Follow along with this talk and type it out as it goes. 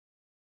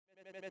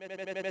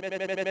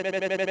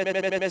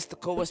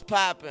Mystykal, what's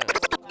poppin'?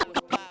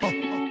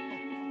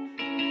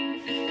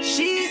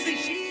 Sheezy,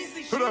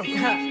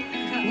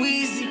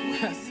 Weezy,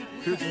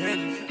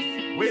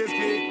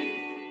 Wizkid.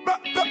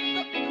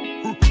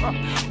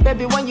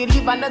 baby, when you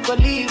leave, I not go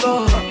leave,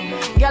 oh.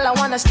 Girl, I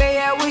wanna stay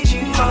here with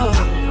you,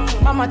 oh.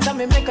 Mama tell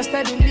me make a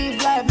steady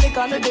live life, make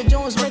her know the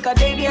Jones, make a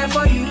day there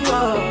for you,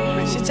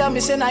 oh. She tell me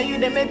say now you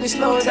they make me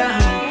slow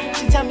down.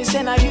 She tell me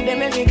say now you they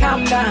make me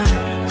calm down.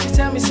 She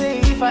tell me say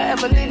if I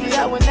ever leave you,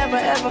 I will never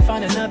ever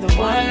find another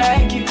one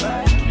like you.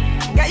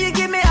 Girl, you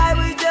give me high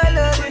with your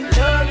loving.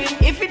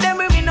 If you done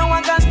with me, no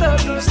one can stop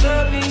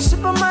me.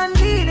 Superman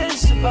leading,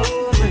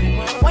 superwoman.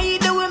 When you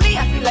do with me,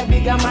 I feel like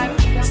bigger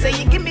man. Say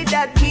you give me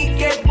that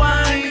wicked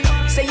wine.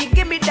 Say you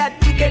give me that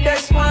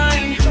wickedest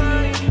wine.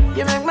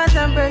 You make my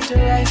temperature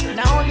rise.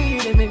 Not only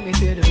you, they make me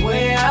feel the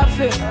way I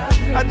feel.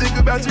 I think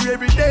about you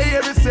every day,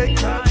 every second.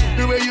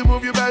 The way you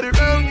move your body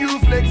around, you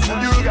flex.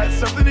 And you got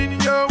something in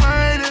your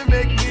mind that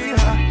make me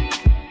high.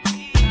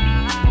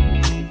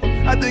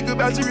 I think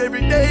about you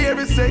every day,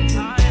 every second.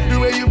 The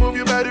way you move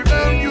your body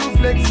around, you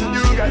flex. And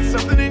you got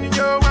something in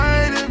your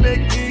mind that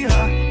make me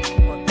high.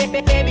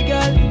 Baby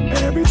girl,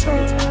 every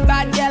time.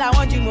 Bad girl, I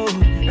want you more.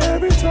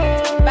 Every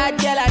time. Bad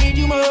girl, I need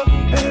you more.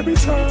 Every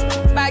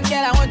time. Bad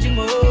girl, I want you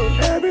more.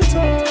 Every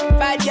time.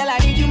 Bad girl, I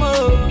need you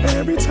more.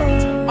 Every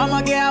time. I'm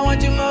a girl, I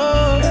want you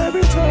more.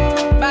 Every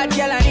time. Bad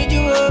girl, I need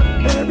you more.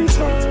 Every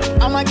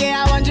time. I'm a girl,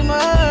 I want you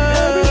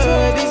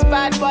more. This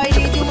bad boy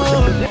need you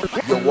more.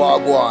 Yo,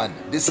 Wagwan,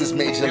 this is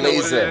Major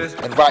Lazer,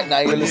 and right now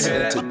you're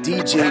listening to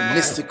DJ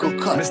Mystykal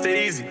Kut. Mr.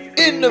 Eazi.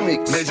 In the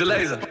mix. Major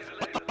Lazer.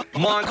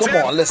 Come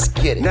on, let's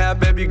get it. Now,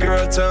 baby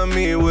girl, tell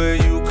me where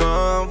you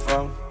come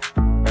from.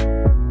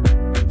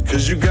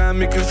 Cause you got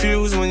me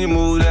confused when you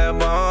move that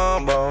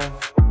bomb.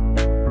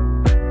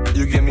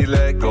 You give me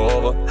leg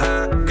over,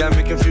 huh? Got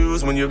me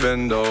confused when you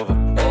bend over.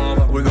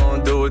 We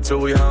gon' do it till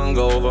we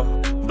hungover.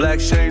 Black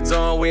shades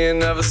on, we ain't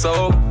never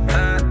sober,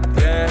 huh?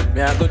 Yeah.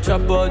 Me, I go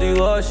chop all the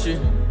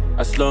washing,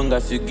 as long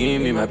as you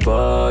give me my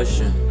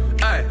passion.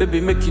 Aye.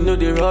 Baby, make you know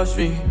they rush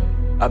me.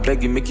 I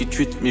beg you, make you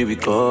treat me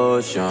with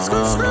caution.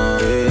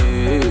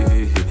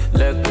 Hey,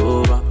 leg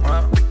over.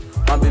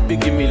 My baby,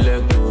 give me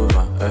leg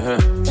over.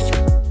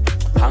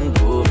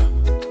 Hangover.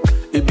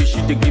 Baby,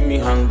 she dey give me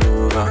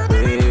hangover.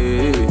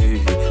 Hey,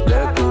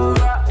 leg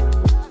over.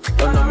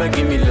 Oh no, make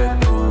give me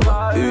leg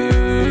over.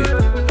 Hey,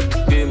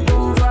 game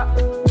over.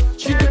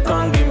 She dey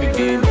can't give me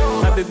game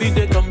over. My baby,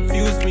 they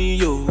confuse me,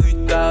 yo,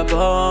 with that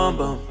bomb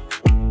bomb.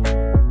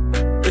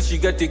 But she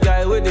got the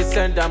guy where they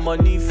send her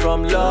money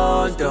from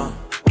London.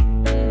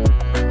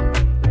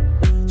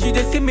 She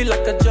they see me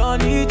like a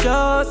Johnny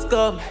just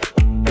come.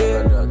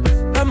 Yeah.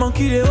 My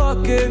monkey they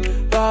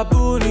walking,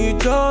 baboon he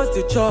just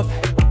the chop.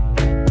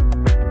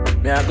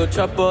 Me I go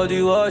chop all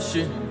the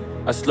washing,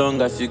 as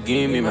long as you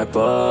give me my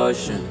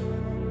passion.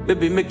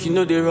 Baby make you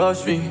know they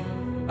rush me.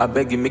 I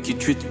beg you make you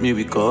treat me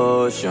with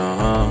caution.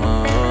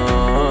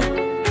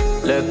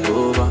 Leg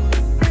over,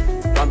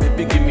 my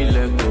baby give me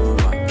leg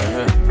over.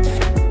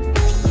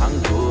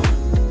 Hangover,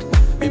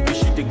 baby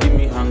she they give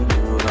me hangover.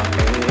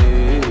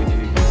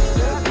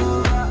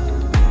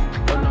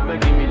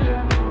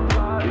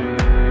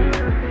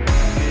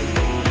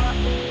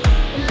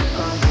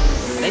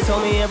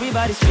 Told me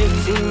everybody's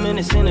 15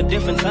 minutes in a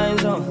different time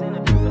zone.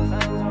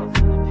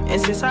 And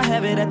since I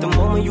have it at the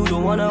moment, you the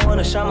one I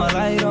wanna shine my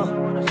light on.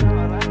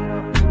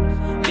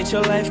 Get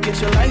your life,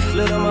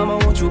 little mama,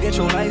 won't you get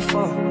your life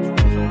on?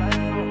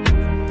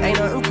 Ain't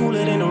nothing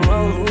cooler than the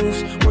wrong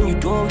moves when you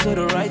do them to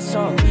the right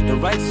song, the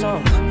right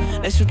song.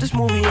 Let's shoot this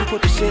movie and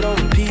put the shit on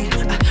repeat.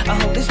 I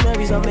hope this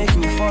memories are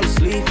making you fall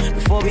asleep.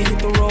 Before we hit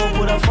the road,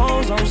 put our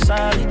phones on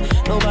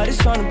silent. Nobody's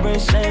trying to bring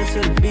sand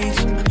to the beach.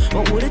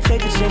 What would it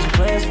take to change your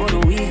plans for the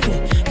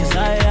weekend? Cause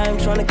I'm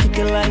trying to kick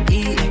it like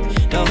eating.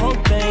 The whole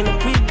thing, the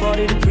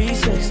pre-party, the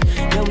pre-sex.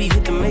 Then we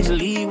hit the major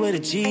league with a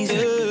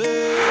Jesus.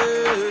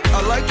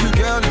 I like you,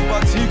 girl, in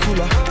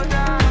particular.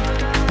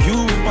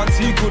 You in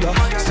particular.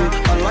 Say,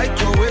 I like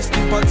your waist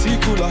in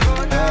particular.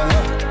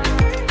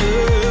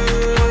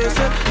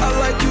 Say, I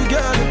like you,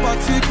 girl, in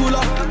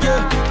particular.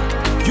 Yeah,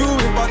 you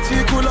in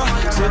particular.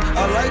 Say,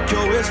 I like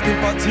your waist in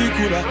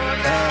particular.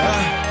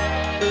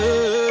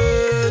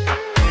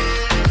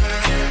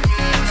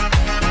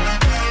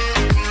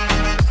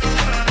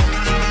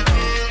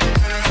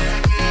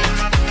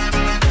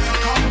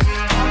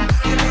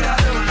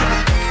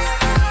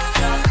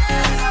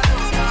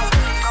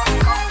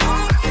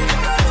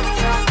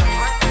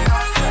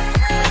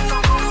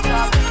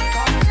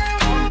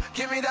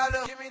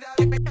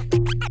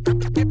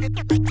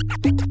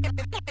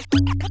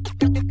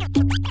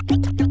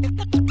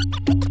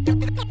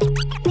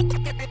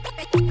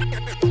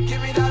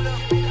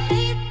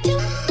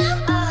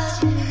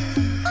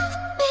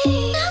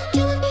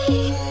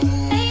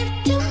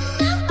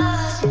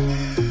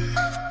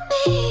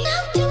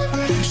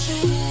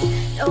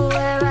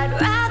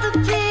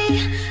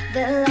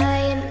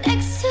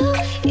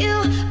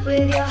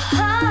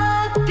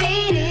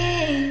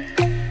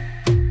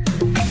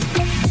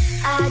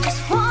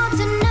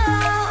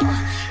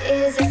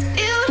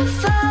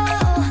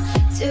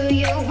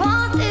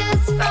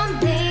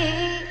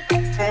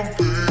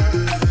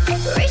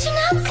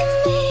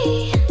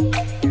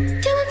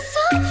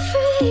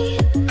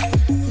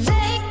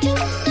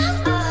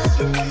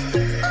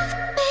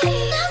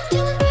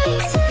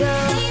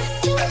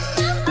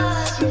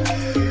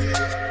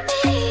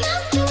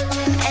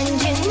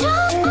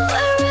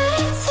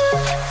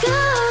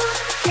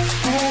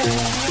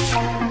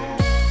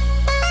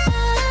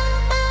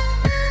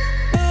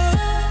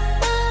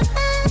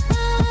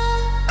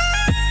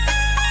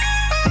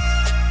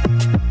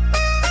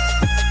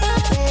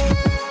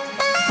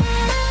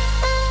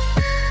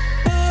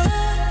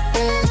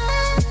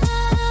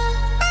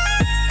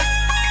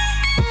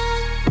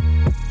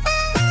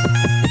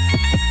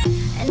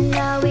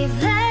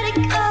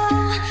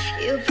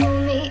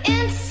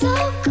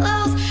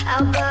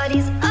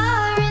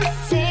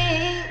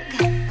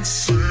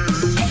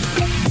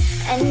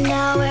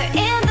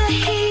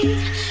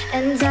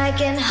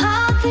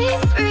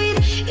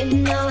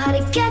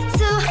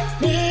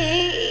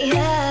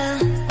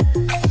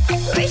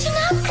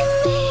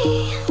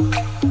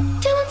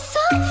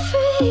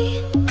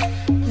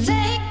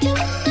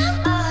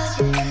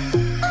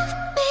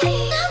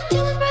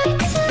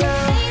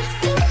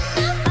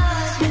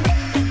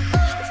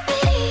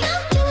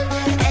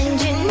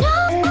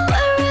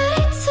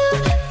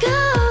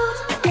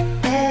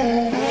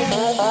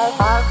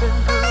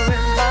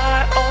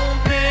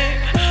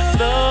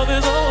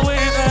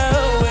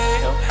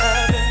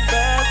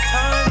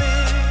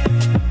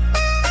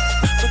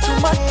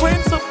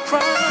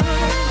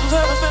 promise.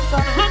 Ever since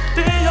I looked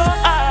in your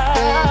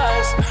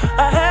eyes,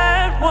 I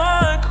had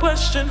one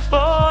question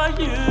for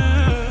you.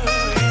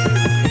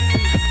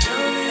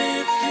 Tell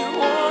me if you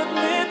want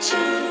me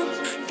to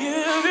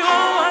give you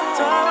all my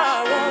time.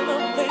 I wanna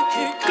make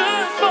it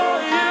good for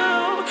you,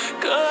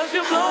 'cause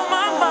you blow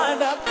my mind.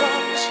 I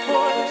promise,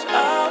 boys,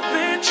 I'll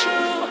be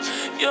true.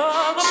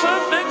 You're the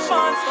perfect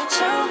one, so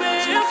tell me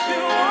if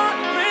you want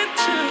me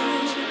to.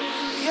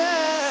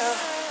 Yeah.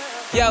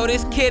 Yo,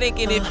 this Kiddick,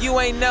 and if you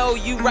ain't know,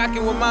 you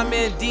rockin' with my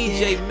man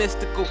DJ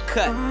Mystykal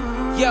Kut.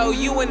 Yo,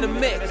 you in the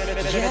mix.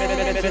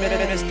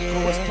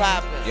 Mystykal, what's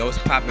poppin'? Yo, what's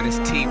poppin'? It's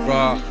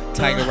T-Raw,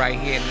 Tiger right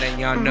here, and letting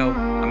y'all know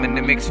I'm in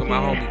the mix with my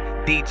homie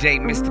DJ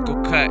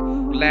Mystykal Kut.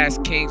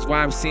 Last Kings,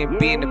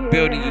 YMCMB in the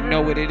building, you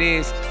know what it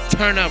is.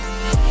 Turn up.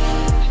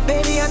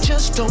 Baby, I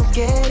just don't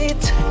get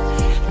it.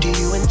 Do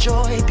you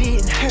enjoy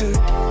being hurt?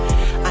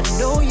 I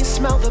know you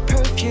smell the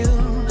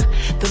perfume,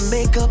 the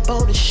makeup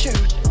on his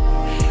shirt.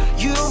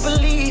 You don't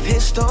believe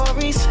his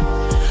stories.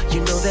 You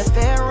know that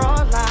there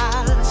are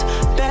lies.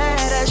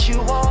 Bad as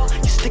you are,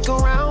 you stick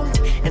around,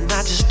 and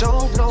I just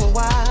don't know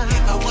why.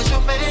 If I was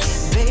your man,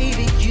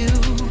 baby, you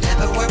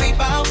never worry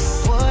about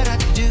what I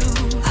do.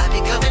 I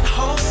be coming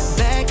home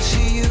back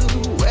to you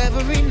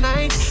every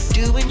night,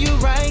 doing you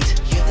right.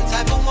 You're the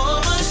type of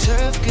woman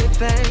deserve good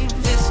things.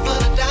 This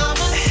full of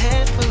diamonds, a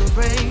head full of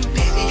rain.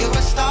 Baby, you're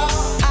a star.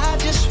 I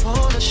just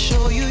wanna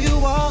show you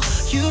you are.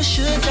 You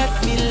should let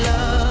me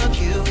love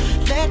you.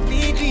 Let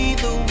me be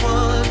the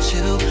one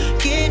to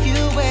give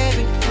you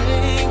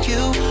everything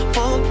you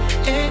want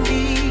and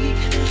need.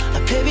 A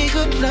baby,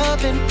 good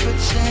love and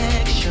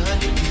protection.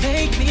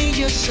 Make me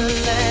your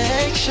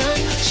selection.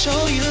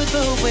 Show you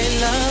the way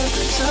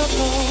love's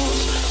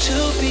supposed to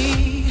be.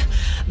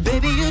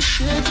 Baby, you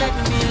should let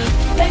me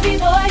love. Baby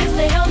boy, you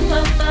stay on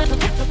my mind.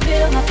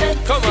 Fulfill my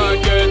fantasy. Come on,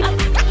 girl.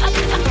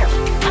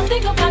 I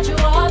think about you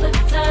all the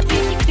time.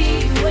 See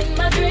you in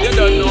my dreams. You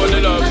don't know the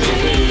love is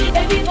real.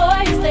 Baby boy,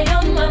 you stay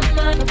on my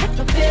mind.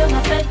 Fulfill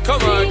my fantasy.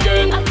 Come on,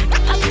 girl.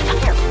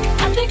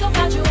 I think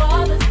about you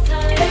all the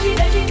time. Baby.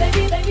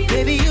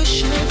 Baby, you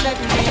should let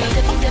me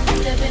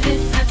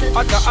love.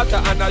 Atta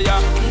anaya.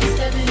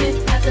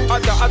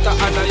 Atta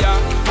anaya.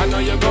 I know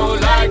you gon'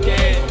 like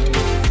it.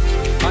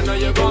 I know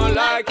you gon'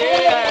 like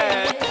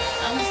it.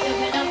 I'm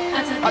stepping up.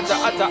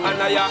 Atta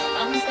anaya.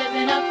 I'm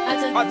stepping up.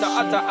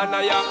 Atta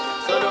anaya.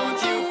 So don't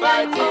you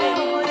fight it.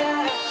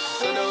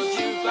 So don't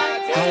you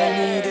fight it. All I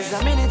need is a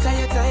minute of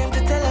your time to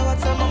tell her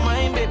what's on my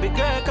mind, baby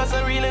girl, 'cause I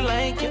really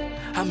like you.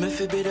 I'm if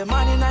you be the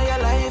man in your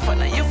life,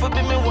 and you for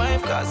be my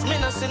wife, 'cause me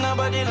not see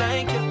nobody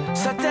like you.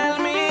 So tell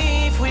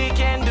me if we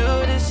can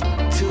do this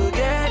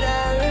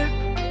together.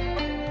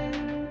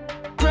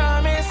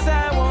 Promise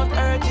I won't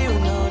hurt you,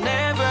 no,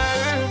 never.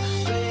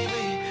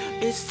 Baby,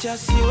 it's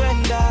just you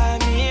and I,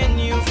 me and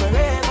you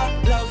forever.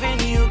 Loving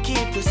you,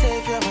 keep you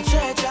safe, you're my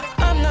treasure.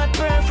 I'm not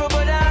perfect,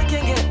 but I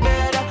can get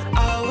better.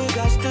 All we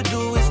got to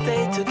do is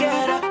stay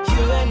together.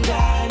 You and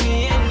I,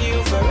 me and you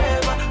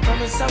forever.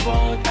 Promise I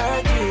won't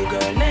hurt you,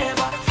 girl,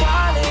 never.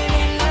 Falling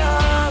in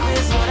love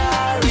is what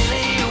I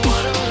really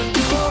wanna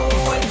do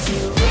with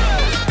you.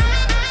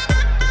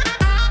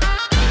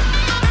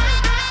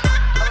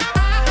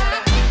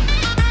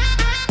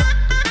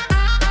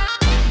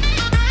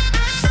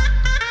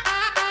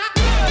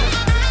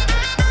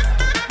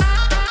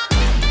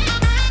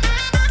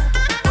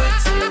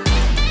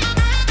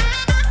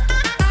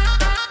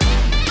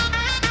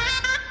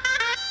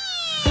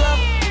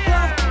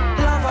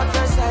 Love at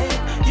first sight.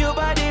 Your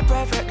body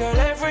perfect, girl,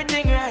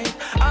 everything right.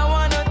 I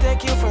wanna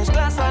take you first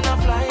class on a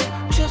flight.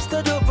 Trips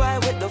to Dubai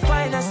with the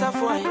finest of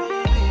wine.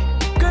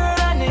 Girl,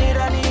 I need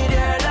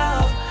your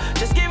love.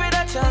 Just give it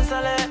a chance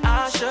and let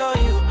I show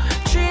you.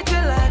 Treat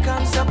you like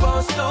I'm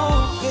supposed to.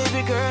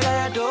 Baby girl,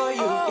 I adore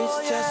you. It's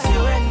just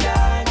you and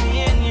I, me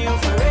and you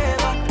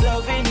forever.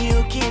 Loving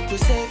you, keep you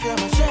safe, you're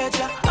my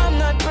treasure. I'm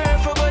not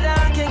perfect, but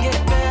I can get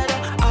better.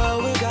 All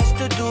we got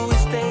to do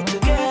is stay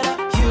together.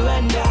 You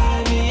and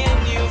I, me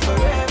and you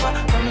forever.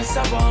 Promise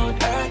I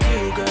won't hurt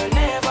you, girl,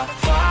 never.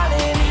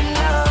 Falling in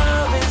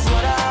love is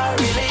what I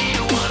really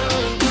wanna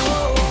do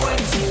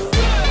with you.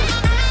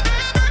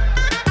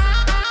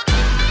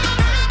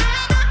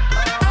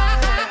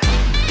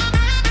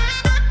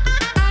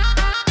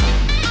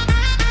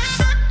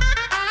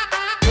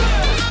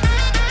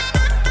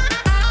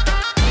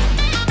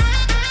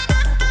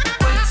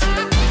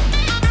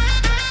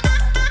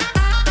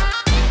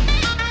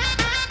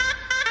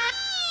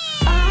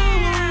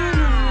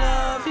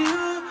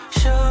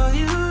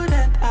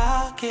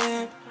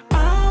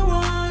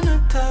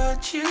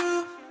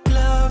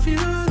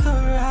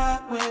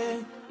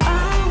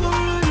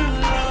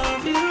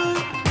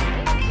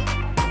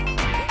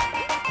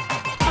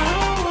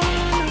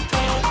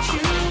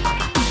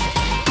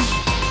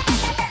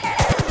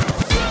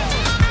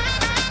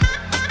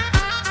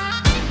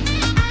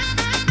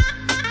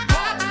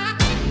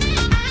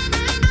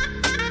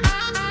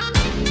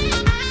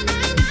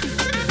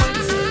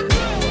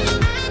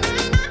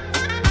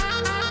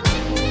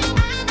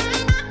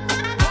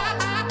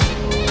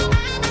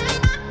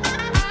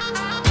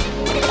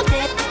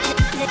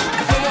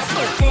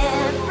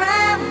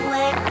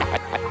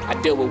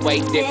 do it way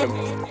different.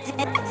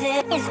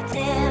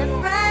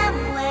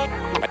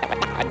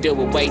 I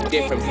do it way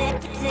different.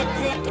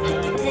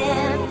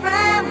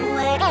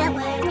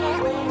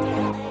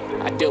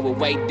 I do it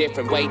way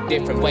different, way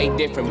different, way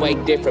different, way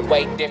different,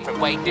 way different,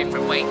 way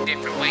different, way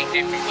different, way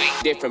different, way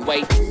different,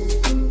 way.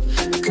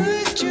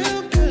 Could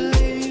you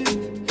believe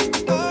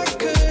I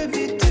could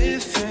be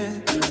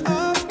different?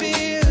 I'll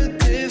be the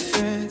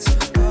difference.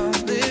 I'll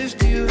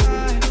lift you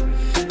high,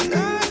 and I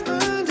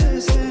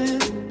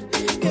understand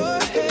your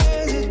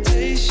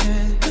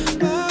hesitation,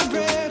 my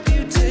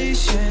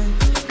reputation.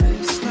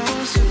 It's no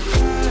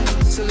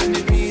surprise, so let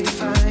me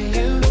redefine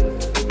you,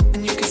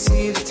 and you can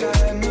see the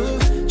tide move.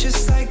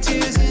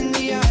 Tears in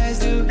the eyes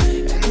do,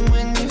 and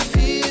when you're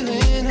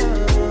feeling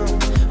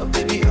oh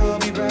baby, I'll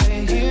be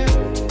right here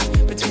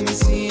between the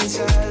sea and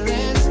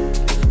silence.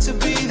 So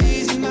breathe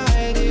easy,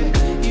 my dear.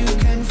 You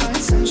can find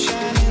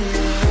sunshine in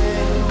the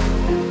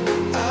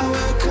rain. I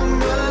will come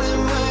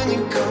running when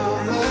you call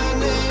my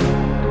name.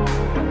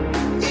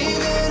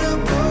 Even a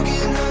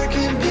broken heart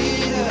can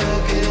beat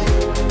again.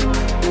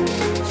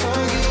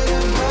 Forget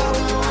about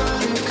the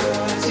one who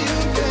caused you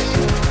pain.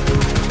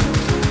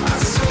 I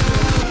swear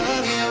I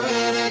love you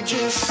in a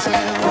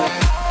different way.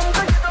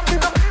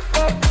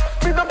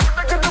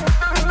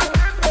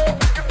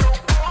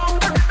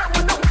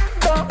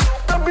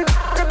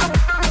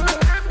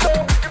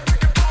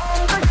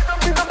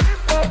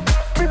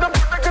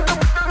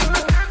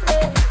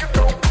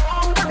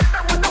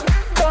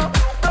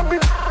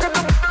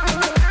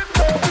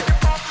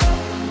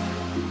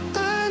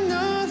 I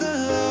know the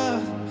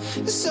love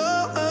is so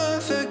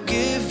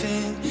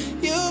unforgiving.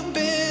 You've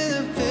been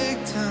a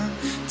victim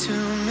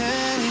too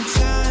many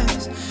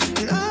times,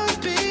 and I'll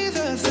be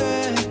the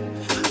thread,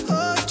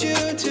 hold you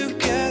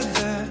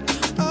together.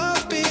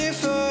 I'll be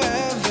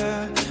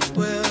forever.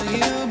 Will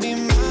you be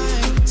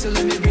mine? So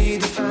let me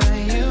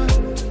redefine you,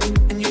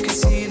 and you can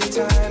see the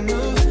tide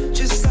move,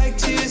 just like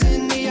tears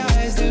in the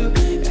eyes do.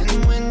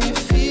 And when you're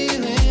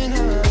feeling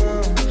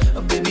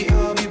oh baby,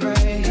 I'll be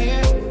right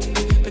here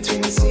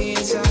between the sea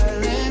and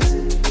silence.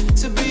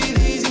 So breathe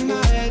easy,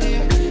 my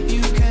dear.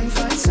 You can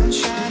find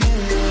sunshine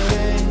in the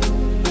rain.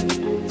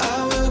 I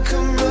will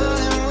come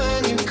running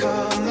when you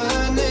call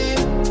my name.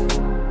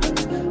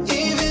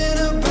 Even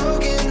a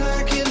broken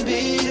heart can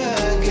beat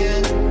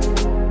again.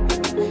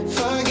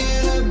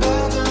 Forget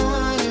about the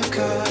one who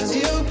caused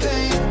you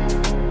pain.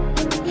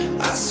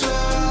 I swear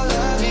I'll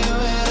love you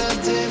in a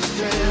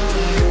different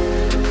way.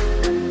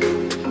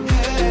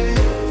 Hey,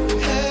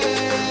 hey,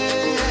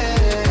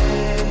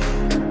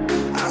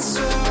 I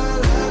swear I'll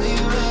love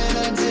you in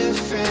a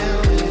different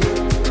way.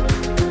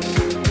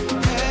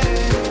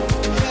 Hey,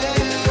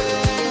 hey,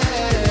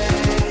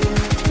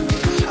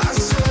 I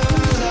swear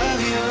I'll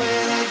love you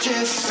in a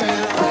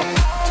different way.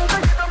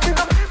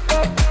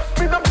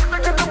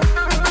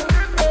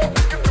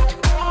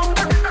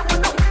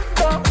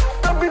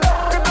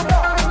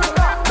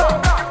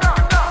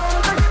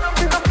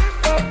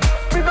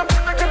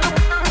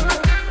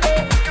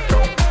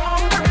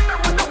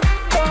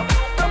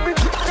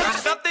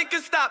 Nothing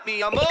can stop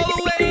me, I'm all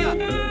the way up.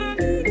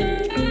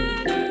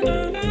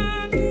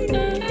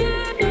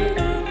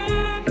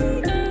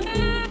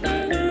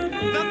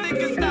 Nothing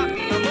can stop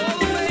me, I'm all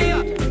the way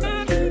up.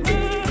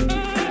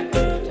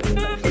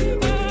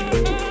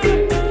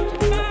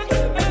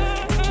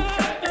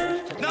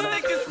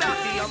 Nothing can stop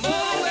me, I'm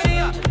all the way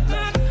up.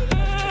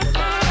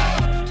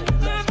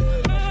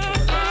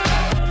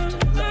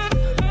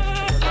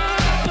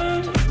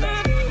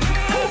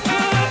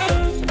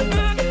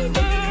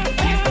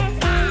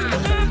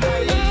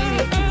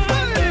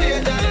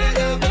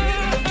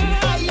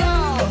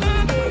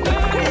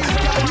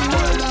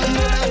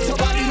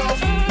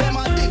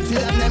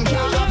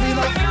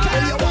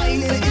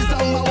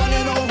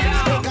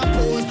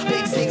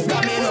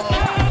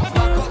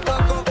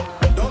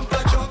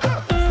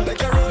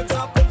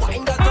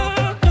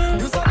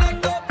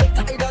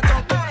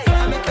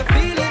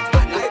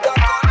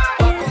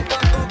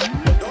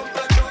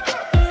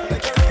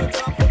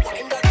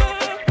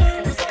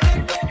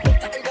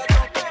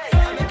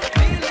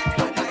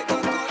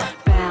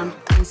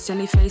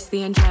 Instantly face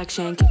the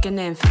injection, kicking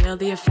in, feel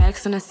the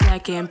effects on a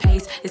second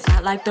pace. It's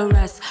not like the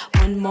rest.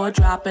 One more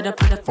drop, it'll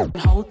put a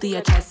hold to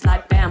your chest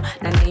like bam.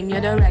 Now name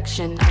your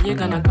direction. Are you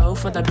gonna go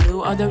for the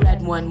blue or the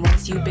red one?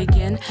 Once you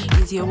begin,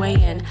 ease your way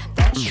in.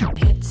 That shit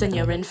hits and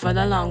you're in for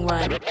the long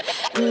run.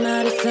 And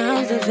now the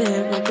sounds of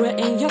it,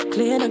 regretting your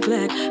clear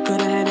neglect.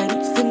 Could I have at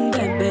least in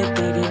that bed,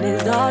 digging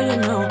is all you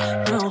know.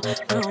 No.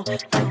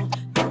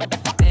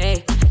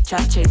 Hey, try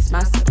to chase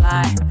my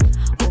supply.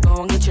 Go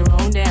and get your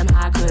own damn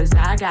high, cause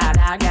I got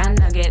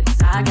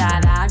nuggets. I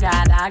got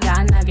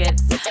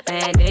nuggets.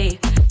 Man, they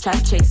try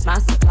to chase my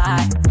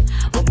supply.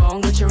 Well, go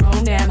and get your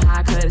own damn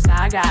high, cause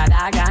I got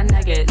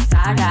nuggets.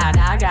 I got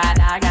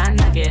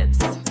nuggets.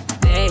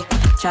 They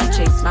try to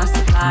chase my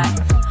supply.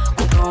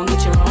 Well, go and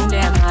get your own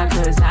damn high,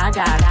 cause I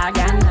got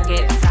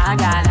nuggets. I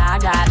got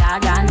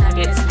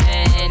nuggets.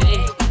 Man,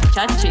 they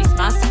try to chase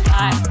my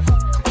supply.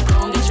 Well, go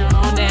and get your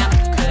own damn,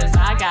 cause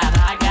I got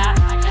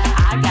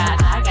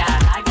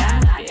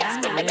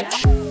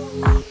nuggets, bitch.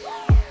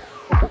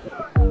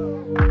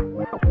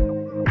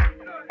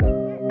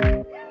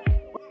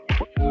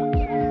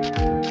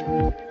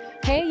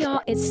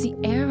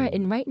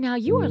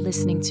 You are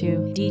listening to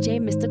DJ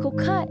Mystykal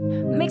Kut,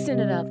 mixing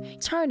it up,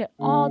 turn it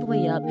all the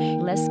way up.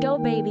 Let's go,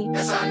 baby.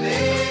 Essa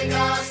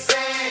nega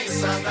sem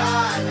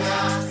sandália,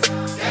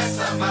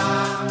 essa má.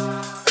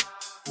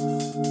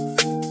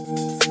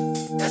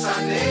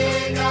 Essa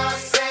nega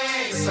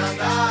sem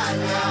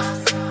sandália,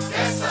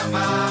 essa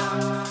má.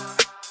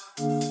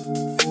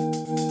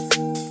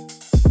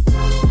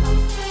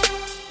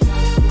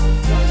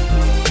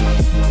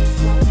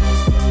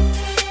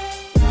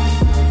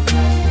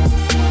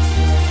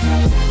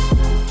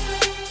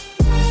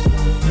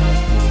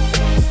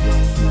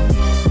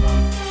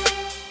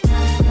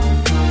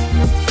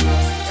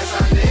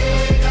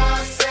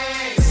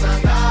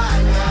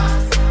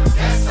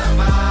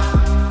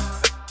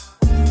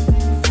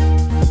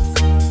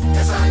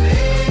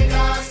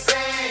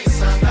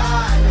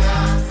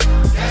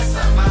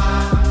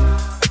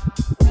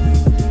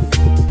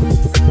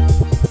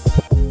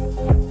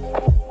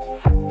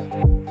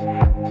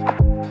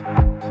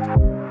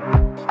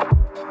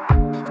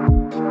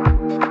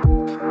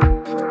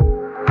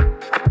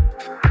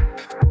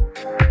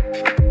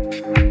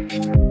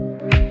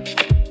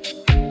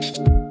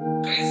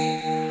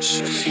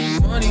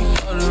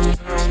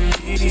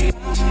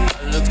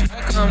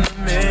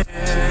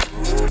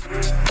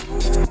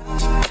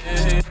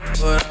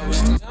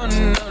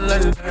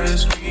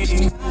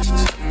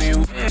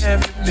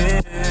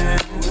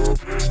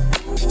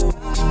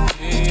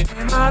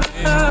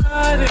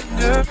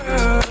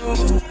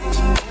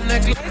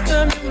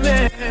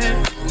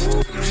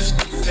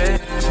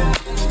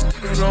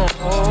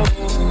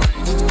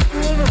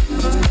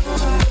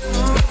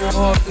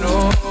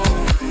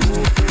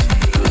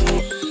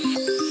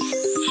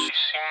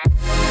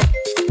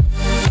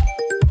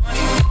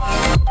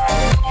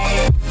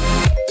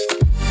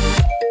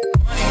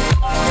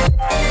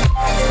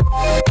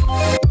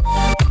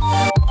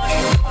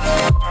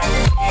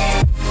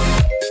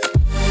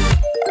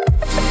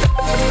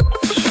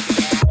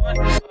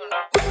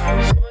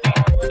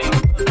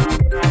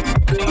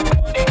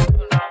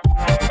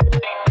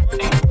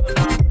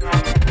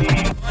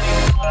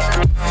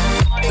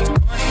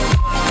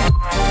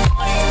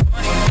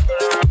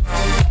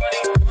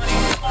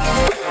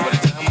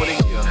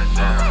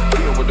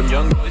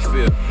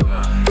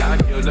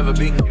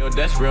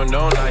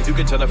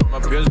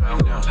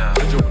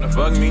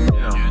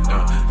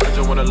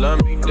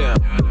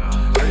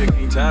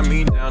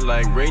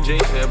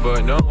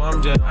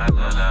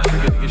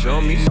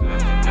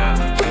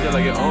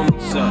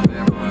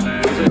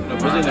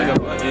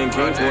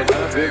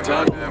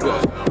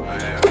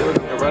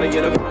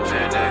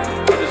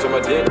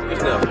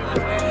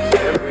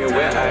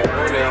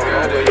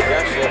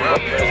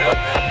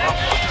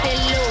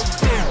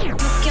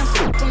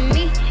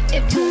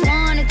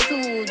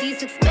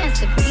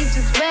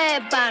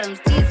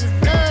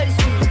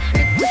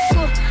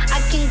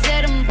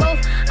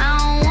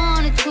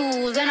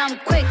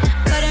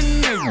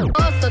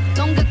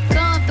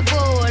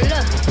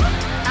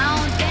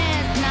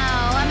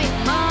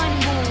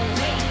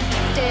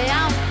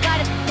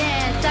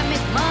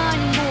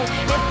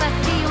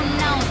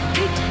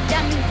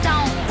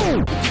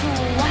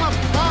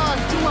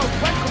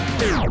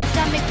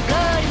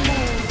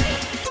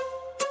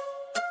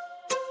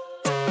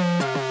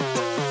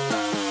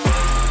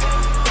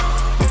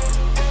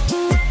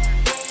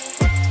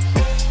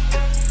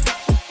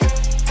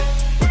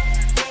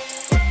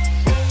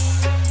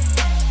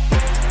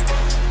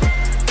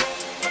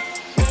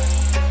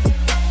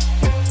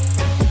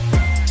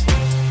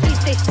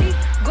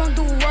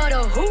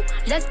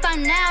 Let's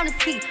find out and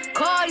see.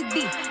 Cardi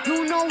B,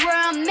 you know where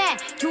I'm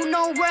at, you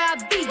know where I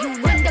be. You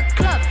in the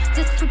club,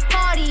 just to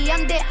party.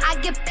 I'm there, I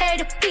get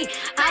paid a fee.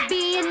 I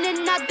be in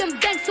and out them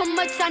banks so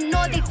much, I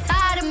know they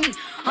tired of me.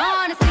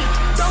 Honestly,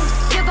 don't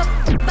give a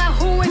about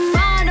who in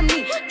front of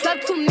me. Drop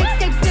 2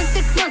 mixtapes in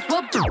 6 months,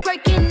 we're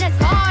breaking as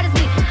hard as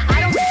me. I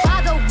don't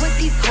bother with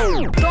these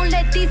hoes, don't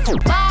let these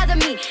bother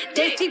me.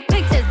 They see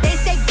pictures, they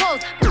say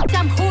goals,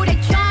 I'm who they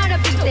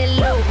tryna be. They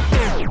low,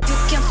 you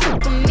can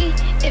fuck with me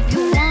if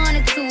you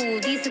wanted to.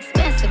 These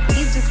expensive,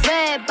 these is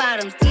red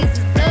bottoms, these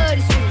is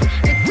bloody shoes.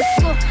 With the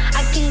school,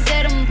 I can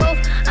get them both,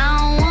 I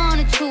don't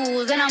wanna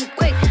choose. And I'm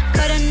quick,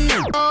 cut a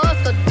off,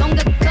 so don't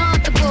get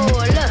comfortable.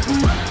 Look,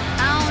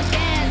 I don't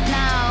dance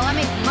now, I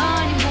make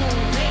money move.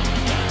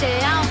 Say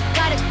I don't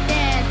gotta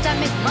dance, I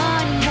make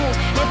money move.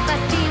 If I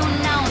see you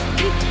now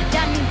speak,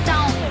 that means I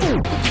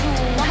don't with you.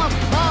 I'm a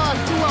boss,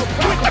 you a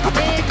rock,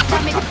 bitch, I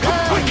make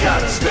blood. We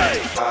gotta stay.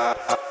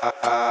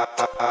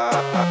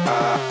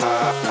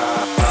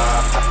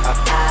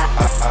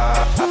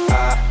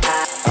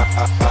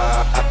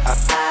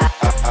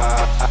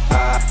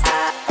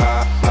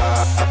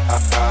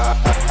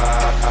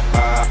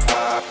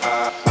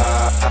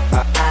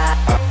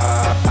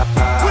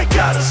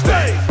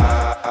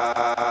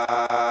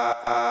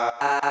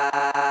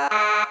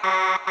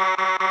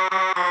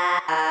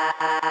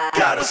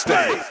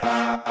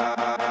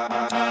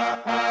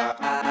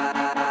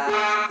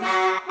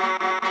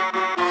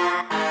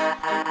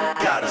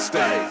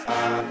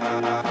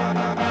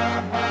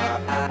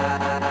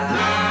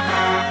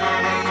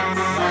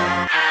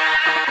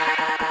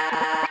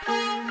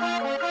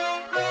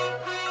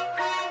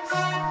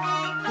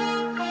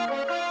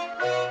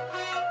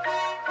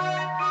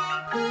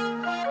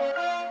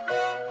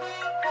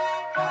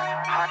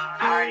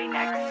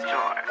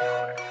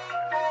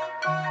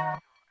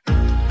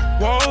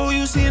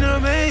 seen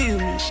amaze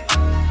me.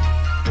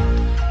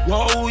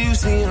 Whoa, you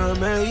seen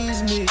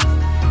amaze me.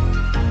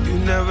 You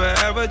never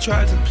ever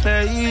tried to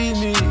play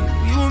me.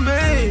 You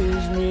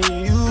amaze me,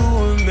 you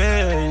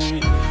amaze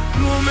me.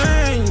 You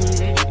amaze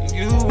me,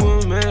 you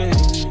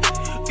amaze me.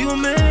 You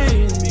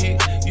amaze me,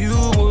 you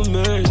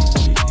amaze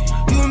me.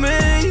 You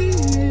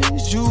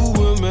amaze, you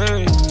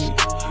amaze me.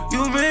 You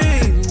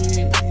amaze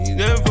me,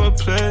 never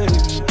play me.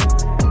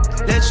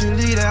 Let you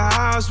leave the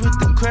house with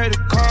the credit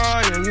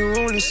card, and you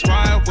only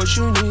swipe what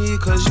you need,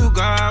 cause you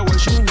got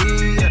what you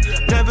need. Yeah.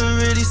 Never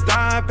really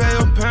stop at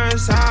your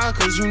parents' house,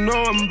 cause you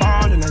know I'm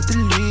ballin' like the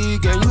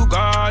league, and you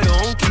got your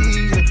own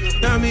keys.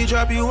 Yeah. Let me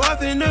drop you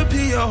off in the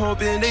P.O.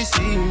 hoping they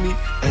see me.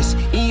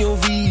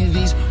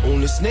 S-E-O-V-V's,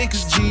 on the snake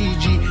is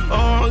GG.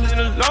 Oh, it's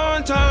been a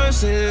long time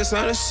since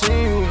I done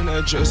seen you in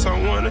that dress. I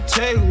wanna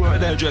take you out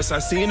that dress. I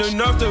seen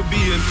enough to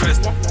be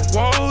impressed.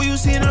 Whoa, you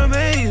seen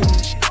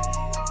amazing.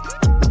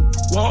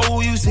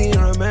 Whoa, you seen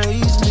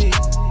amaze me.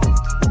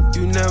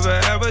 You never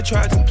ever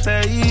tried to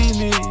play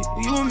me.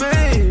 You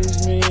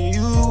amaze me,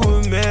 you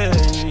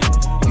amaze me.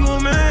 You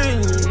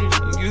amaze me,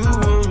 you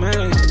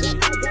amaze me.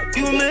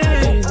 You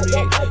amaze me,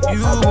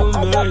 you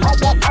amaze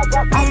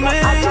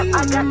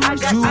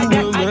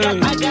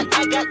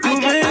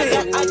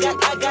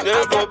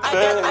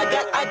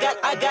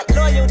I got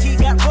loyalty,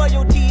 got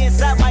royalty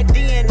inside my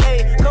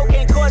DNA.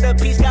 Cocaine quarter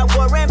piece, got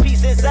war and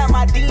peace inside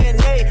my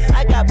DNA.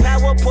 I got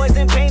power,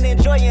 poison, pain,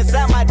 and joy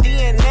inside my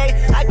DNA.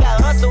 I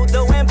got hustle,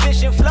 though,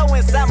 ambition, flow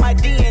inside my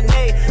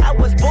DNA. I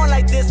was born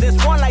like this and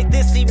sworn like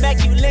this,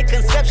 immaculate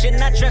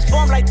conception. I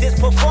transform like this,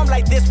 perform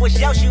like this,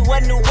 wish out you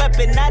a new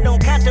weapon. I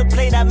don't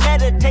contemplate, I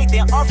meditate,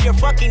 then off your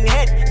fucking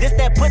head. This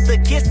that put the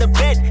kids to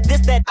bed.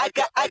 This that I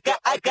got.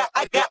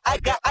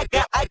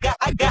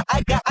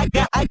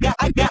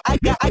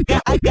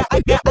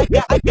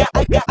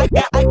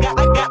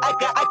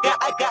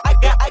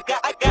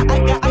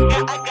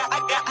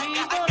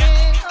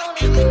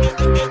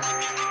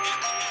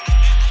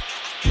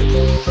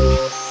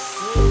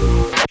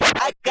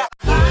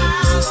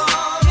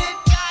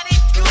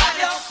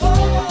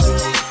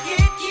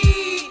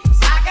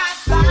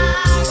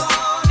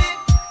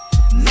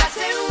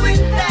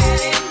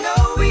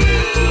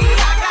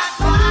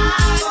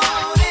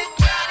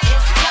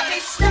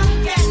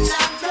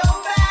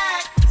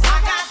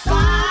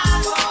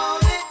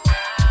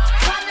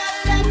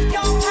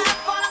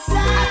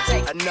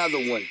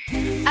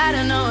 I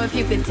don't know if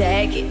you could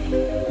take it.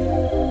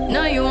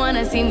 No, you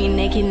wanna see me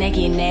naked,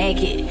 naked,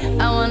 naked.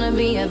 I wanna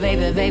be a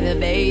baby, baby,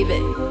 baby.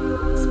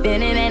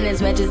 Spinning in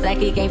his red just like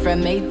he came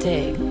from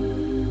Maytag.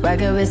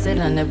 Rocket with it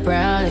on the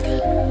brown liquor.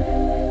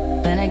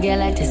 When I get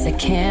like this, I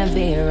can't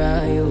be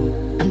around you.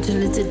 I'm too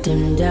little to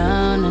dim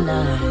down the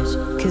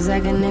notch. Cause I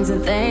can name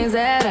some things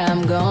that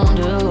I'm gon'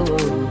 do.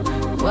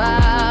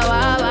 Wow,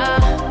 wow, wow.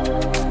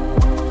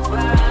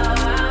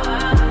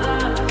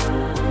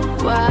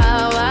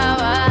 Wow, wow,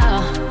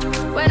 wow.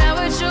 When I'm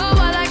with you, all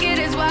I get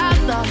is wild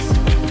thoughts.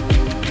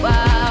 Wow,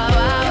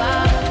 wow,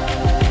 wow.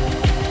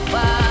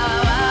 Wow,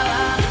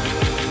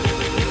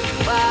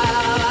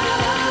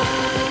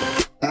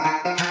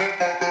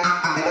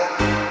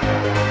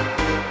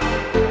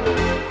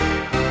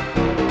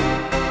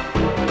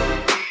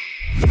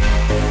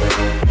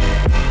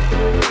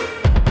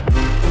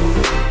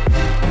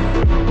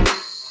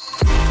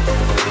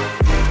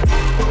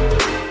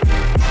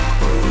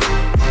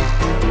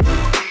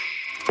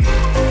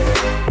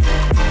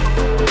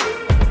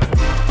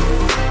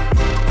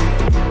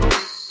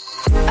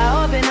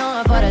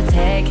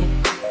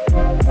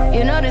 wow,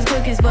 you know this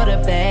cookie's for the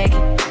bag.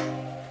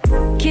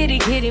 Kitty,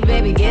 kitty,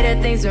 baby, get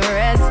her things to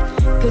rest.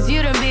 Cause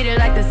you done beat it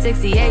like the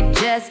 68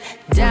 Jets.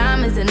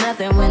 Diamonds are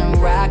nothing when I'm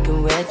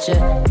rockin' with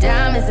ya.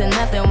 Diamonds are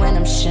nothing when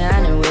I'm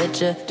shining with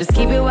ya. Just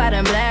keep it white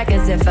and black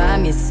as if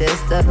I'm your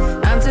sister.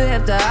 I'm too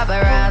hip to hop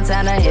around,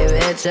 time to hit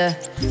with ya.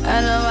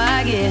 I know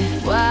I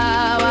get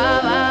wow,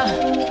 wow, wow.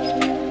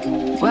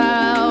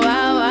 Wow,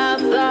 wow, wow,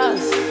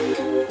 thoughts.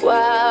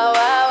 Wow,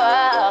 wow,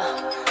 wow.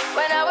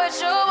 When I'm with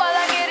you, all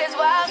I get is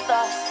wild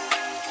thoughts.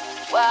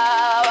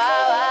 Wow,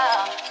 wow,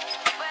 wow.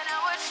 When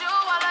I'm with you,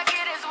 all I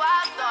get is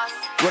wild thoughts.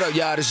 What up,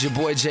 y'all? This is your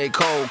boy J.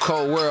 Cole,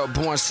 Cold World,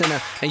 Born Sinner,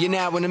 and you're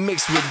now in the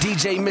mix with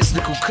DJ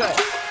Mystykal Kut.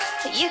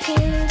 You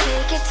can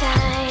take your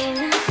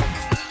time.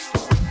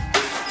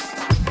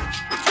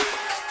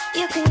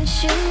 You can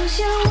choose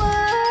your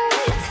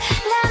words.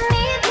 Let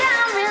me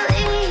down real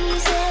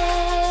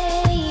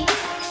easy.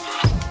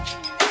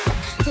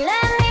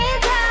 Let me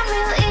down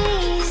real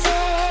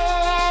easy.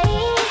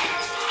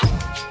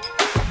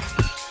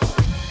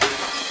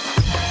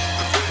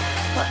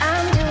 Well,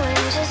 I'm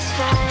doing just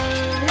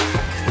fine.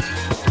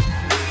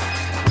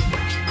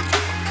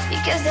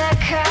 Because I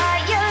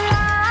caught your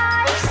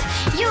lies.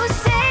 You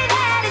say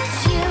that it's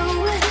you,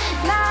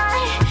 not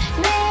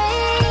me.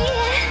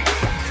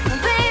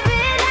 Baby,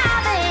 now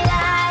that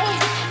I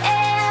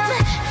am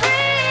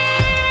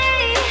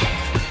free,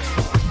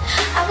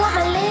 I want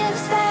my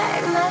lips back,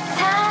 my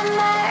time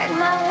back,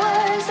 my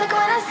words like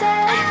when I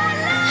said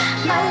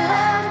my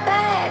love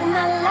back,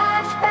 my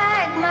life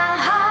back, my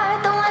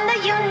heart, the one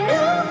that you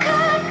knew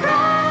could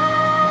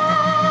break.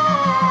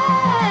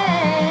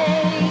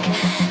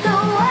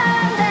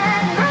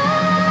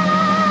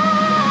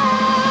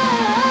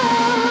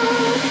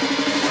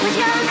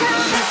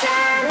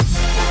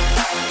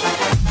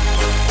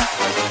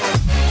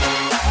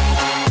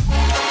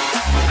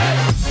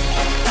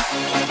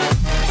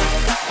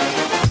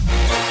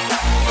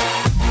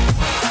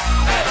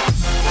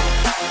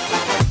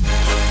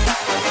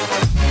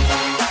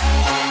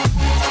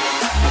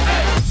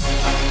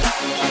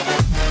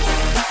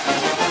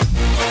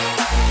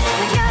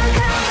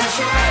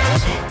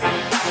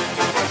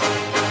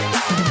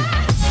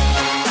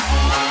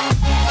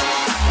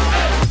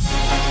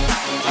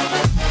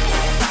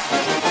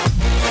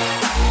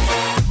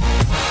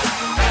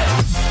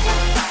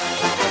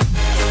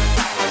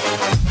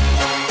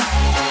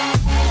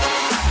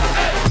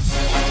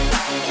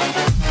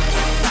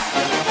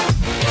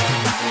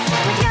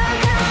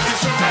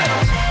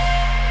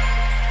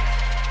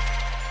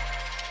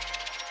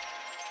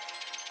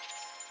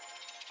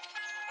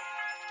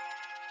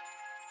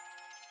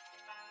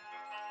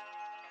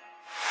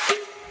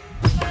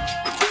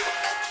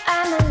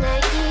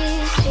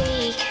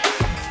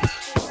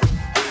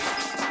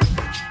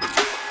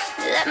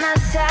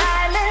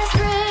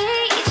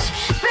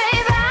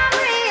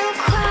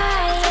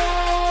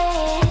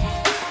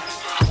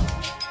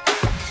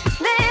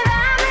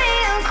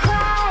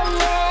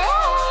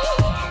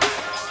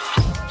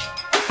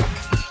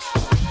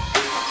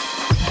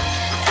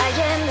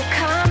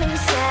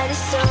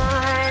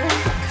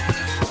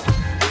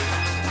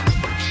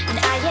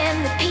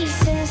 into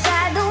pieces.